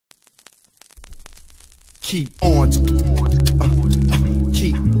keep on,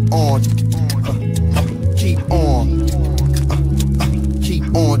 keep on, keep on, keep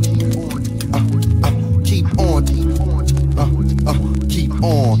on, keep on, keep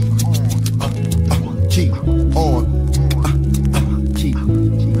on, keep on, keep.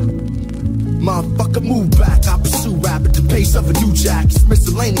 Motherfucker, move back. I pursue rap at the pace of a new jack. It's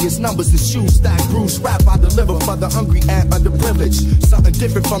miscellaneous numbers and shoes stack. Bruce rap I deliver for the hungry and underprivileged. Something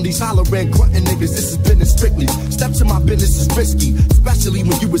different from these hollering, grunting niggas. This is business strictly. Step to my business is risky, especially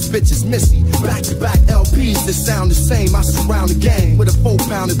when you was bitches missy. Back to back LPs that sound the same. I surround the game with a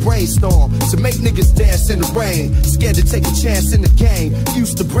 4-pounded brainstorm to make niggas dance in the rain. Scared to take a chance in the game.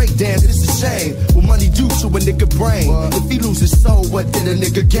 Used to break dance, it's a shame. What money do to a nigga brain? If he lose his soul, what did a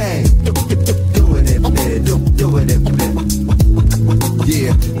nigga gain? Doing it, doing it,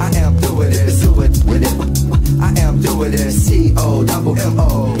 yeah, I am doing it, do it with it. I am doing it,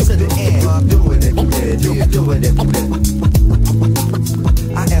 C-O-double-M-O to the end. Doing it, doing it.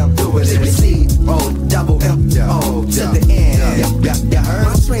 I am doing it, C-O-double-M-O to the end. You heard?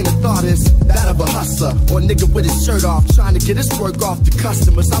 My train of thought is that of a hustler or a nigga with his shirt off, trying to get his work off to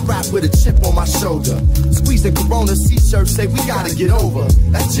customers. I rap with a chip on my shoulder, squeezing Corona C-shirts, say we gotta get over.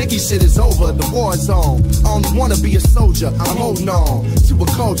 That jiggy shit is over, the war is on. I don't wanna be a soldier, I'm holding on to a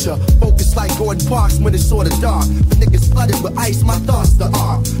culture, focused like Gordon Parks when it's sorta dark. The niggas flooded with ice, my thoughts the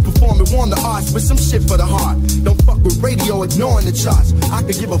art. Performing on the arts with some shit for the heart. Don't fuck with radio, ignoring the charts. I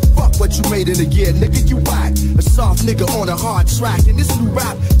could give a fuck what you made in a year, nigga, you whack. A soft nigga on a hard track. In this new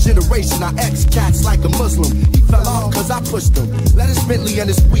rap generation, I ex-cats like a Muslim. He fell off cause I pushed him. Let his Bentley and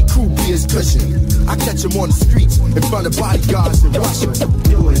his weak crew be his cushion. I catch him on the streets in front of bodyguards in Russia.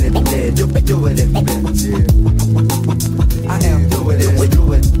 Doing it, man, doing it, man, yeah. I am doing it,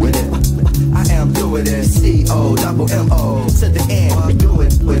 do it with it. I am doing it, C-O-double-M-O to the end. Do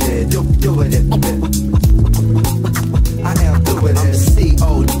it with it, doing it, man. I am doing it,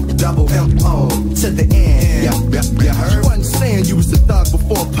 C-O-double-M-O to the end. You heard? You wasn't saying you was a thug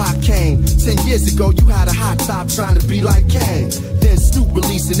before Pac came. 10 years ago, you had a hot top trying to be like Kane. Then Snoop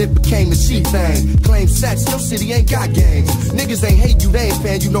released and it became the cheap thing. Claim sets, your city ain't got games. Niggas ain't hate you, they ain't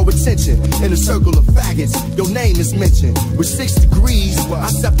paying you no attention. In a circle of faggots, your name is mentioned. With 6 degrees, I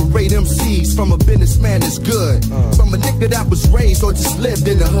separate MCs from a businessman that's good. From a nigga that was raised or just lived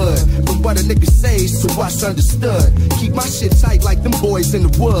in the hood. From what a nigga says to what's understood. Keep my shit tight like them boys in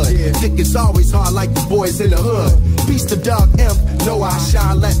the wood. Dick is always hard like the boys in the hood. Peace to Doug Imp, no I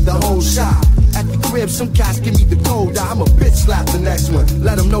shine, let the whole shine. At the crib, some cats give me the cold eye. I'm a bitch slap the next one.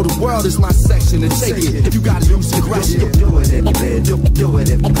 Let them know the world is my section and take it. If you gotta use aggression, doing it, man, doing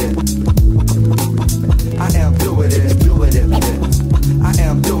it, man. I am doing it, doing it, man. I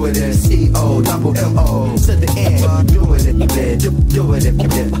am doing it, C-O-double-M-O to the end. Doing it, man, doing it,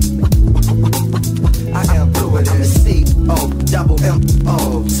 man. I am doing it,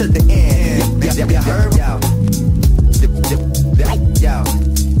 C-O-double-M-O to the end. You heard?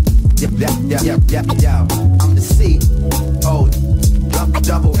 Yo, I'm the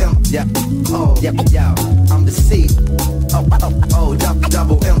C-O-double-M, I'm the C-O-double-M.